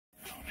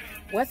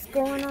What's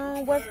going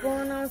on? What's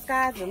going on?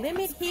 Sky's the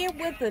limit here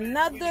with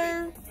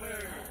another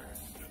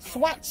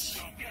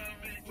swatch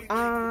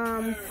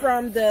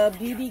from the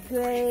Beauty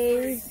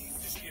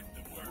Glaze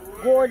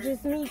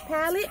Gorgeous Me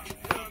palette.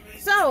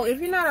 So if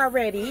you're not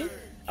already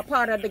a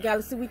part of the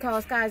galaxy we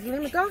call Sky's the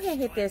Limit, go ahead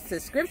and hit that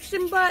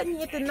subscription button,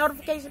 hit the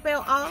notification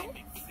bell on,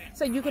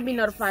 so you can be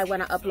notified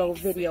when I upload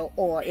video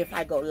or if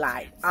I go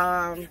live.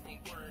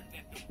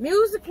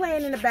 Music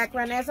playing in the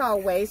background as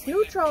always.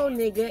 Neutral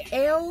Nigga,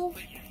 L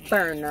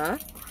Burner,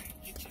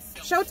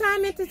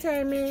 Showtime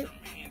Entertainment,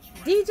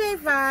 DJ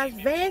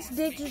Vibes, Vance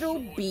Digital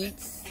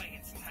Beats,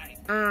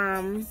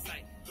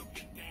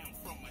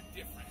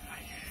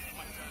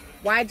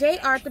 YJ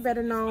Arthur,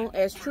 better known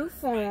as True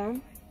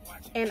Form,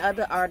 and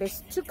other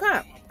artists to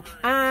come.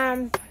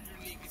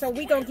 So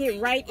we gonna get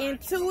right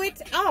into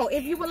it. Oh,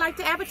 if you would like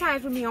to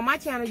advertise with me on my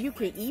channel, you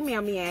can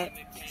email me at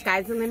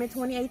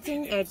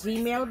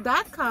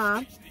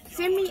sky'sthelimit2018@gmail.com.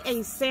 Send me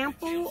a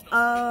sample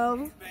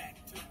of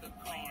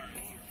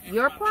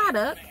your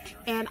product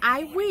and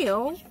I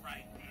will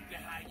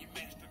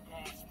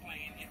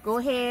go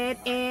ahead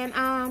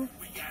and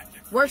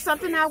work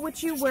something out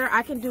with you where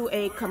I can do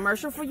a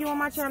commercial for you on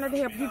my channel to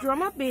help you grow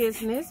my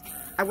business.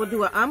 I will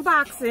do an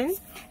unboxing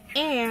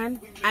and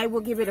I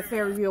will give it a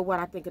fair review of what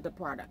I think of the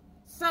product.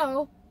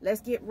 So let's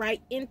get right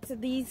into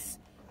these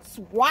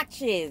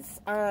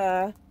swatches.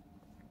 As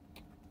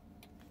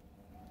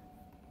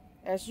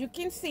you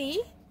can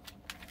see,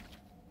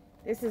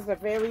 this is a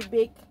very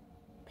big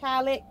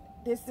palette.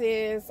 This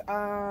is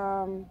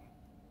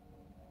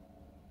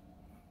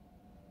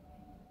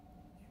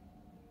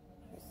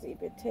let's see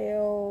if it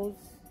tells.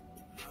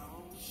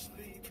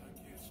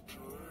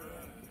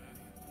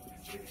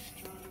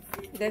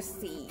 Let's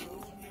see.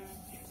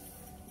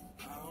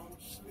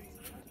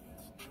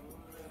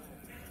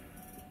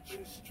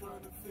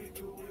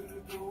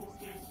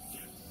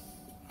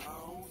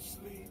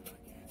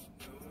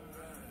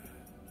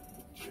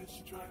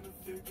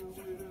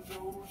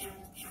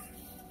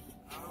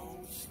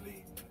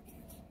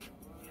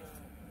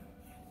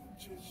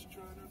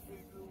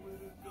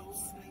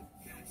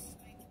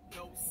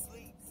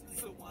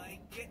 So I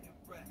ain't getting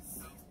rest.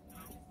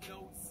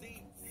 No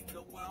seats,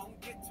 no I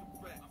don't get to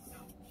rest.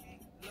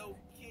 Low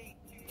key,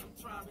 I'm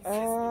trying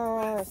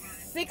to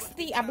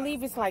 60, I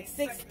believe it's like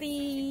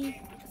 60,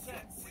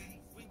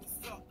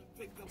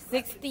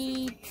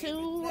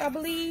 62, I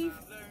believe.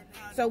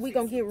 So we're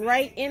gonna get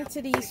right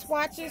into these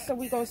swatches. So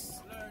we're gonna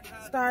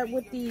start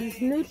with these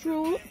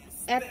neutral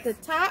at the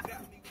top.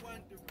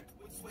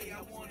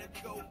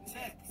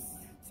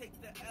 Take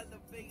the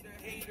elevator,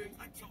 hater, you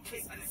can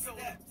take the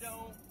step.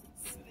 Don't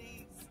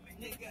sleep,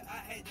 nigga, I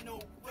had no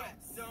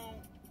rest.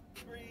 Don't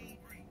breathe,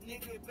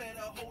 nigga,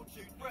 better hold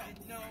your breath.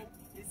 No,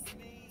 it's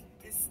me,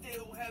 and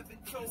still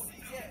haven't told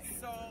it yet.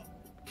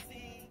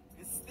 Salty,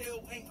 and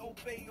still ain't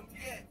obey them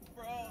yet.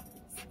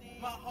 Frosty,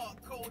 my heart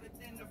colder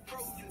than the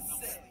frozen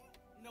set.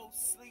 No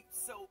sleep,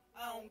 so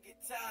I don't get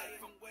tired.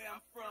 From where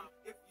I'm from,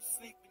 if you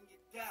sleep and you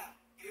die.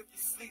 If you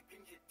sleep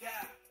and you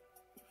die.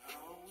 I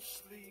don't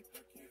sleep, I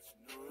get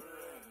no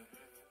rest.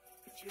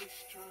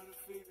 Just trying to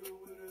figure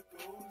where to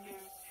go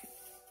next.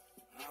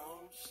 I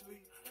don't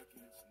sleep, I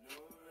get no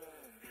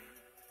rest.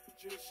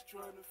 Just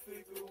trying to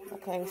figure where to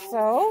go next.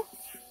 So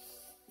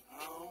I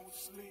don't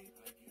sleep,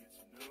 I get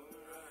no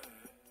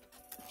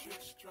rest.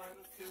 Just trying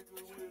to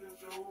figure where to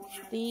go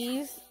next.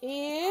 these I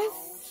is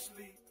don't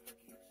sleep, I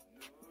get no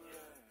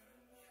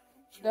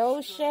rest.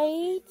 those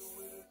shades.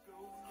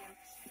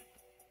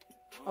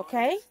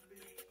 Okay.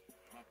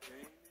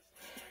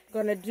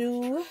 Gonna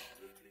do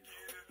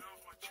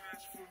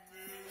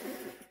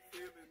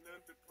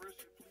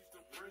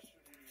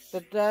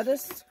the other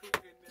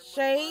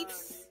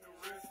shades.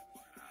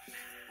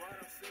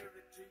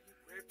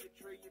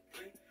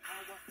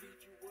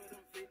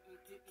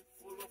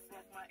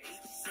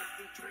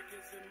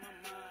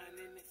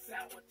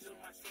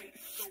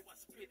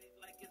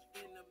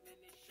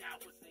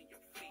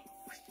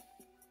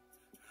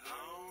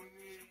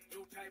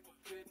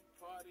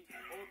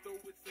 Although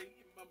it's hate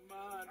in my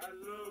mind, I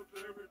love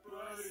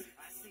everybody.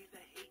 I see the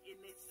hate in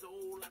their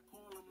soul, I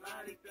call them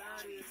lottie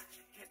dotties.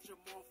 Catch them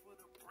off with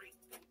a break,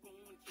 I'm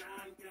going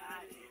John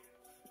Gotti.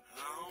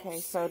 Okay,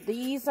 so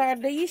these are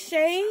these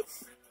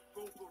shades.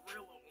 Go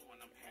gorilla on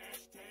them,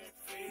 hashtag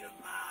fade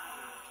them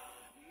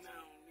out. And I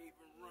don't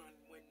even run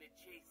when the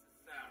chase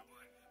is out.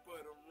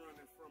 But I'm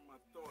running from my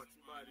thoughts,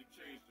 somebody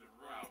changed the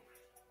route.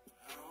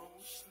 I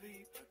don't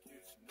sleep, I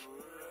get no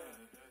rest.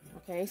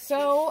 Okay,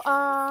 so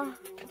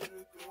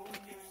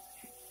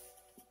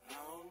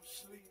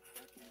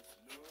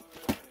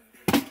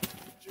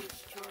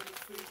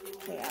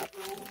okay, I'll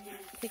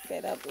pick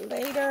that up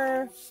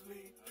later.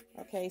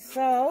 Okay,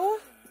 so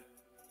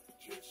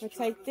we'll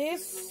take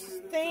this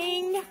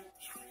thing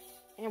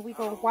and we're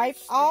gonna wipe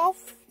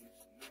off.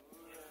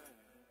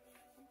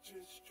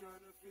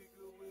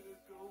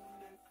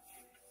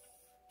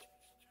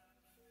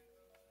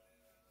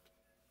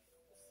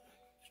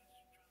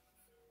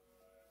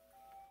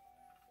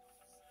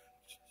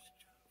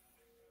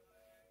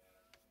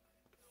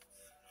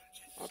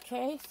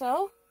 Okay,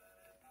 so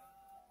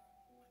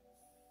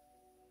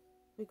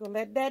We're going to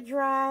let that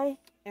dry.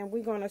 And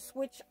we're going to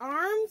switch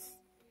arms.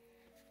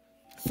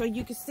 So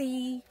you can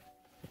see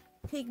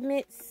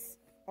pigments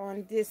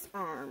on this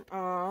arm.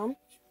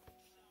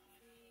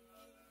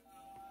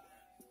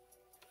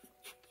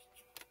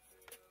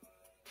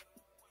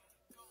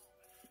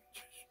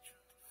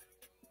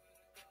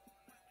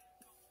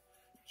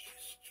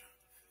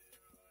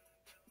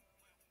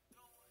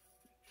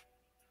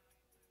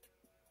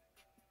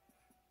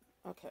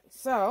 Okay,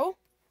 so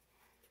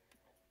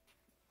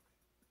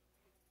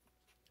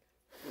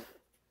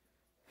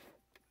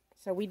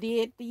we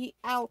did the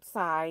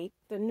outside,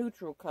 the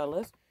neutral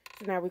colors.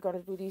 So now we're going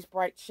to do these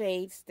bright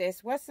shades.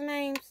 This, what's the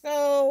name?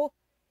 So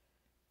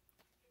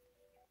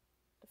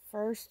the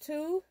first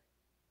two.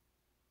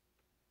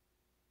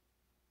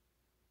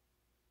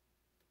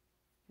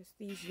 It's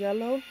these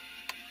yellow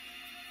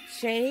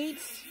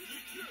shades.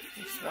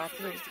 Let's swatch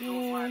it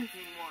again.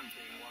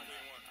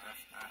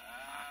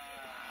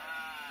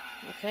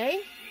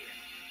 Okay.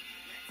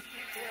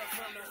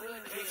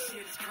 This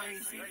shit is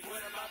crazy.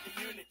 What about the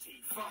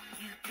unity? Fuck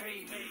you,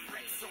 pay me.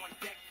 Rex on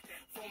deck.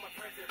 Former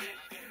president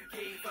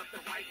gave up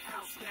the White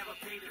House, never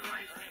paid the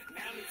rent.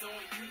 Now he's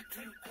on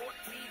YouTube, court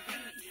TV.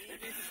 And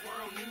this is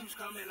world news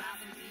coming out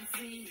from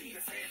DC. The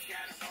feds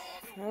got us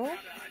all.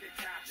 About 100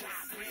 jobs,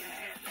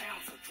 3.5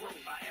 pounds of dope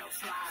by L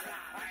Slider.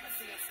 I can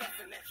see him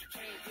stuffing that you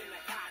change in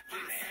the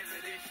cockpit. The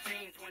evidence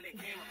changed when they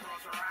came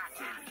across a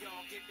rocket.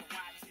 Y'all get to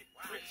watch it.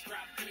 Rich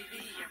drop TV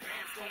and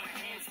Bam's going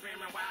hand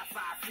spamming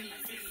Wi-Fi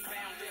feeds.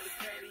 Found Billy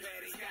Petty,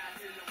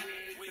 guys in the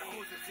wig. The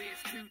hoses is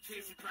too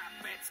chasing drop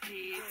bets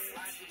kids.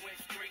 Elijah went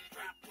straight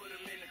drop, put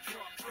him in the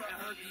truck. The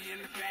huggy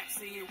in the back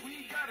saying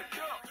we gotta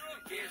duck.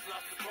 Kids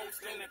lost the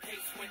most and the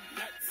case went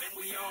nuts.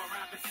 We all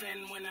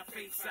Robinson when I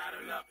face out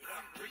of luck.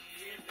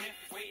 Ricky and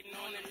Memphis waiting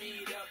on the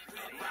meet up.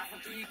 Rock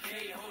from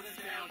BK, hold us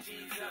down,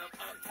 G's up.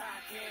 Ty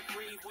can't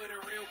breathe with a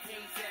real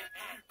king's at.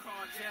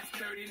 Call Jess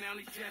 30, now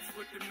he just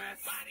with the mess.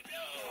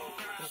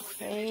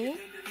 Okay.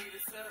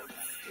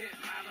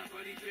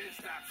 But he didn't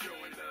stop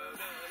showing love.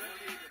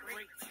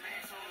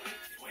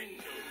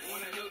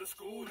 Wanna go to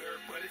school there,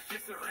 but it's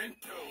just a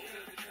rental.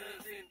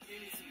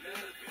 Give me some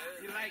love.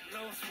 You like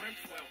low shrimp?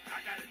 Well,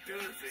 I got a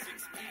dozen. 6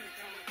 feet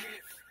coming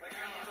gifts like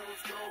I'm a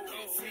rose gold.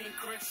 Seen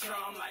Chris Shaw,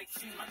 I'm like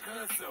she's my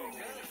cousin.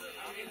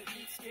 I'm in the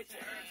beach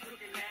kitchen, her's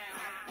cooking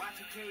now.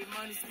 Watching K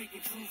Money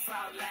speaking truth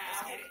out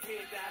loud.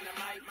 Kid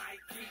dynamite,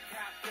 might keep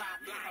cop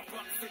dropping. A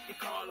 $150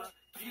 caller.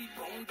 Keep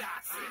on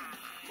doxing.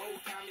 More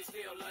time is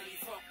still love you,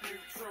 fuck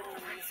neutral.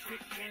 It's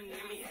kicking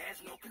and he has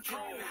no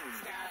control.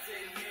 Skies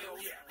and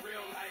hills,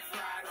 real life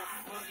rider.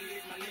 Buggy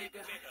is my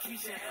nigga,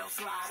 Keisha L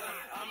Slider.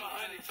 I'm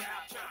 100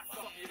 chop,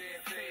 fuck you there,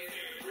 fed.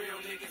 Real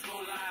niggas go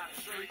live,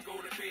 straight go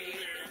to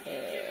bed.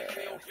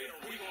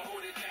 We gon'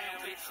 hold it down,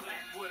 bitch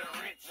slap with a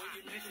wrench. When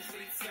you mention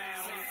sleep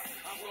sound,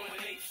 I'm going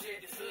ape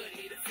shit, this hood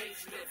need a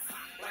facelift.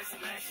 Like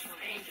some ashes from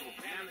Angel,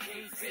 down the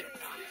gate zip.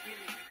 Just give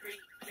me the beat,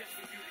 just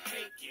for you to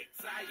take it.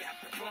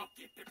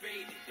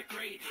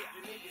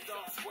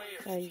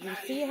 So you can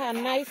see how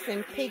nice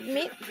and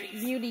pigment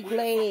Beauty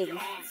Glaze,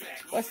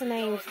 what's the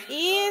name,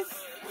 is.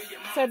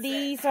 So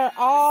these are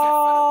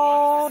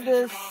all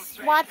the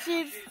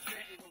swatches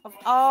of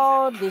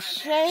all the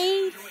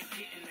shades.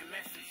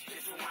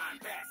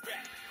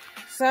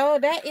 So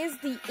that is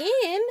the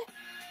end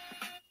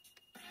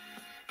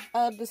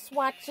of the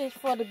swatches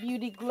for the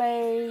Beauty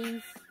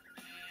Glaze.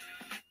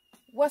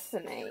 What's the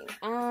name?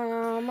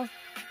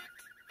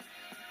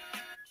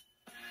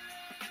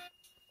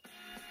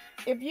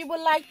 If you would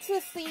like to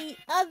see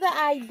other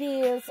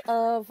ideas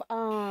of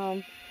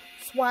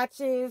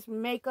swatches,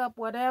 makeup,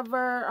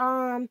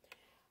 whatever,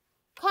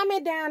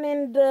 comment down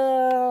in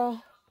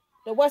the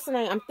what's the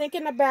name? I'm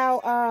thinking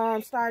about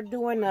start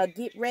doing a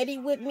get ready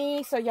with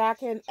me so y'all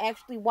can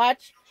actually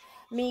watch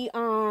me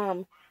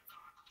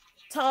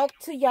talk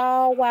to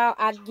y'all while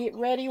I get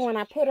ready when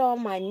I put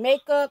on my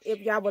makeup. If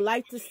y'all would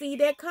like to see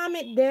that,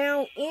 comment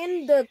down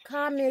in the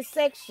comment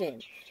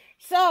section.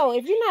 So,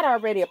 if you're not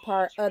already a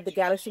part of the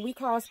galaxy we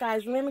call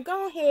Sky's the Limit,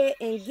 go ahead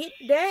and get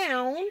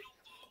down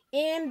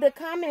in the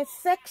comment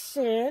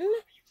section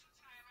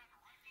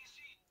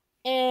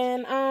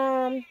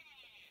and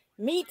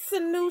meet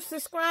some new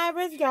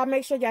subscribers. Y'all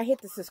make sure y'all hit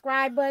the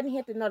subscribe button,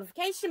 hit the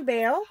notification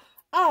bell,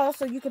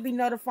 so you can be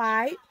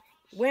notified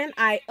when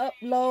I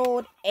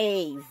upload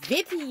a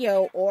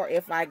video or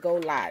if I go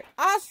live.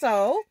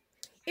 Also,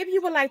 if you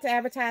would like to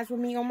advertise with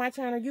me on my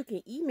channel, you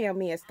can email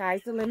me at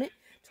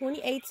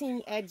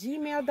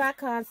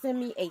skysthelimit2018@gmail.com. Send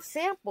me a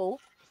sample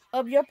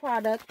of your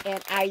product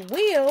and I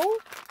will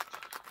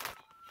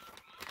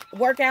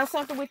work out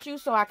something with you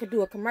so I could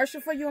do a commercial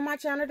for you on my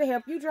channel to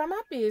help you grow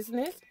my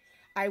business.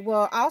 I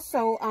will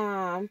also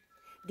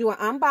do an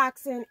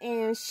unboxing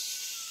and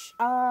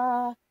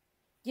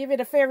give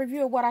it a fair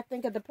review of what I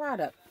think of the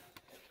product.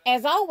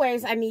 As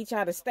always, I need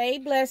y'all to stay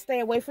blessed,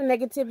 stay away from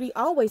negativity.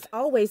 Always,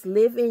 always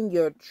live in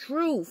your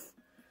truth.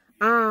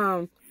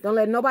 Don't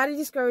let nobody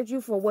discourage you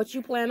for what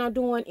you plan on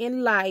doing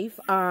in life.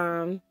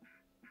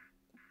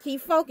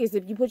 Keep focused.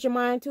 If you put your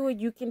mind to it,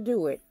 you can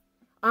do it.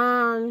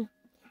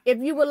 If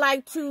you would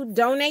like to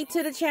donate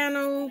to the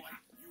channel,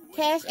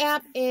 Cash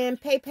App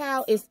and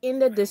PayPal is in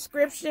the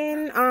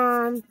description.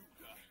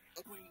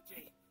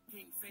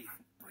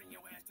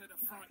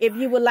 If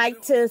you would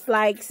like to,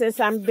 like, since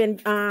I've been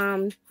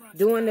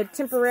doing the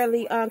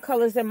temporarily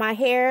colors in my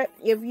hair,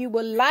 if you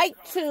would like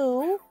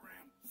to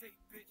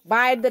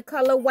buy the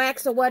color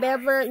wax or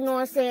whatever, you know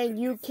what I'm saying,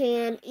 you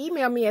can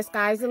email me at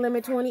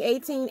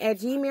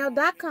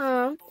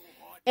sky'sthelimit2018@gmail.com,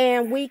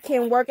 and we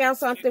can work out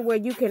something where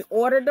you can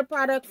order the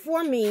product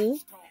for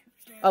me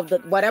of the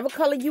whatever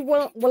color you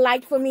would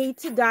like for me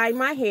to dye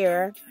my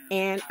hair,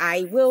 and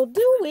I will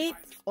do it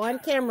on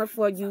camera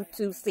for you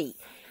to see.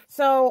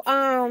 So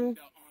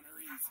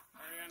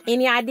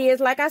any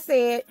ideas, like I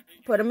said,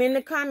 put them in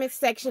the comments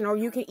section, or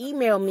you can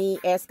email me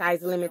at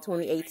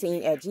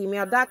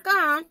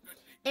sky'sthelimit2018@gmail.com,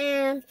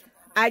 and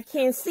I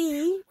can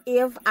see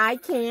if I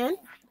can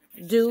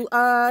do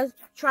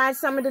try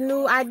some of the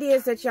new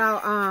ideas that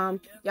y'all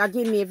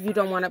give me, if you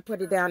don't want to put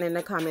it down in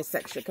the comment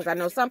section, because I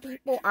know some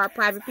people are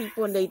private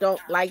people and they don't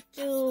like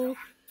to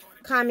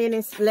comment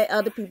and let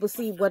other people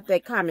see what they're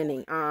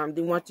commenting.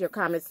 They want your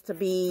comments to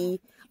be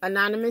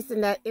anonymous,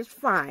 and that is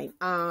fine.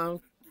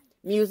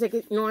 Music,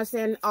 you know what I'm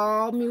saying,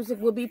 all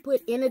music will be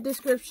put in the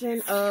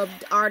description of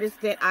the artists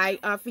that I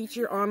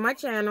feature on my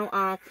channel.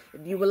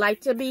 If you would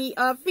like to be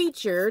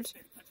featured,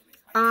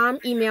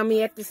 email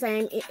me at the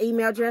same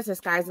email address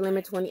as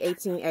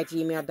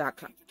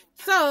sky'sthelimit2018@gmail.com.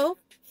 So,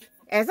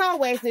 as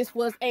always, this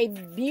was a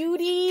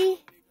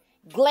beauty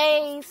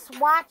glaze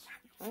swatch.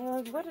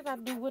 What did I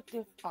do with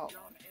the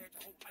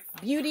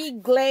beauty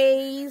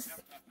glaze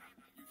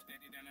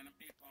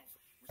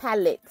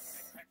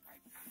palettes?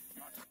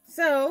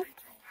 So,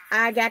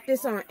 I got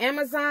this on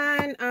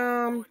Amazon.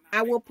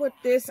 I will put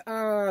this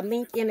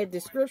link in the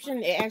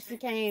description. It actually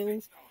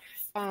came,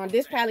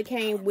 this palette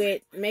came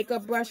with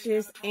makeup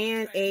brushes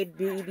and a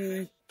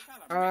beauty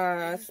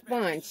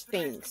sponge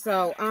thing.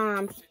 So,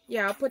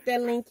 yeah, I'll put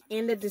that link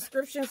in the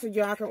description so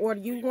y'all can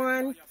order you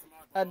one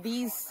of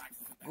these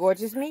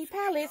gorgeous me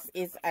palettes.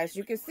 Is, as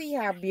you can see,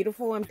 how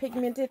beautiful and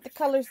pigmented the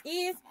colors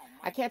is.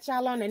 I'll catch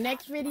y'all on the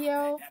next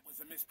video.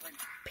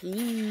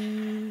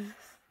 Peace.